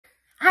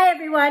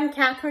everyone,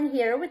 Catherine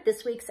here with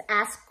this week's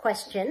Ask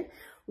Question,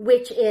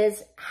 which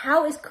is,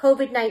 how is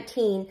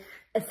COVID-19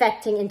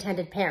 affecting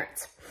intended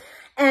parents?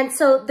 And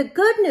so the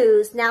good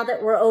news, now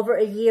that we're over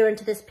a year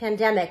into this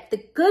pandemic,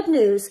 the good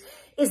news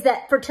is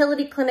that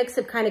fertility clinics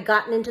have kind of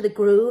gotten into the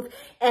groove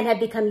and have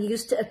become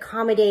used to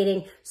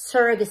accommodating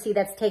surrogacy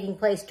that's taking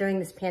place during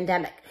this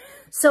pandemic.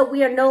 So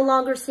we are no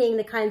longer seeing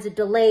the kinds of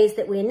delays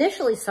that we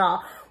initially saw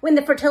when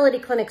the fertility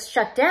clinics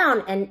shut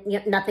down and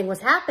nothing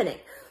was happening.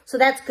 So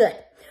that's good.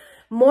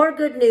 More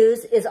good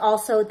news is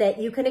also that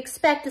you can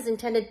expect as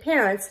intended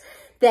parents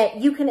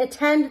that you can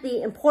attend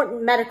the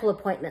important medical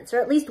appointments, or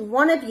at least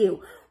one of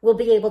you will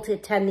be able to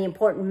attend the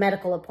important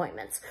medical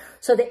appointments.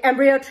 So the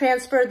embryo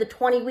transfer, the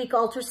 20-week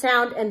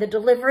ultrasound, and the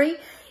delivery,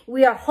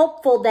 we are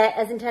hopeful that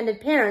as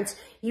intended parents,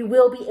 you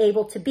will be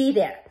able to be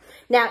there.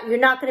 Now, you're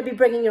not going to be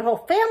bringing your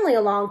whole family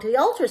along to the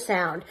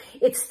ultrasound.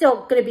 It's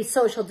still going to be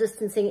social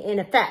distancing in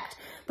effect,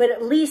 but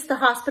at least the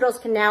hospitals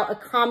can now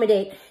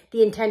accommodate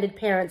the intended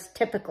parents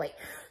typically.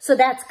 So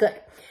that's good.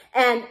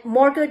 And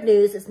more good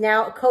news is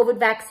now a COVID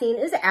vaccine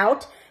is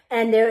out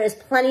and there is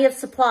plenty of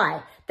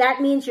supply.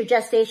 That means your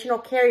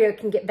gestational carrier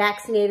can get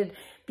vaccinated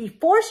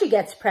before she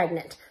gets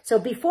pregnant, so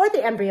before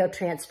the embryo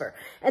transfer.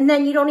 And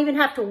then you don't even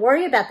have to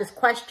worry about this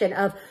question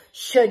of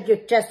should your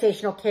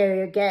gestational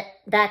carrier get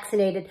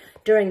vaccinated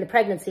during the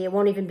pregnancy. It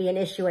won't even be an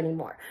issue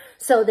anymore.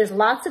 So there's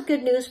lots of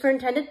good news for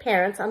intended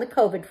parents on the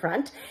COVID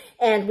front,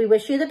 and we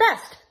wish you the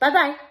best.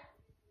 Bye-bye.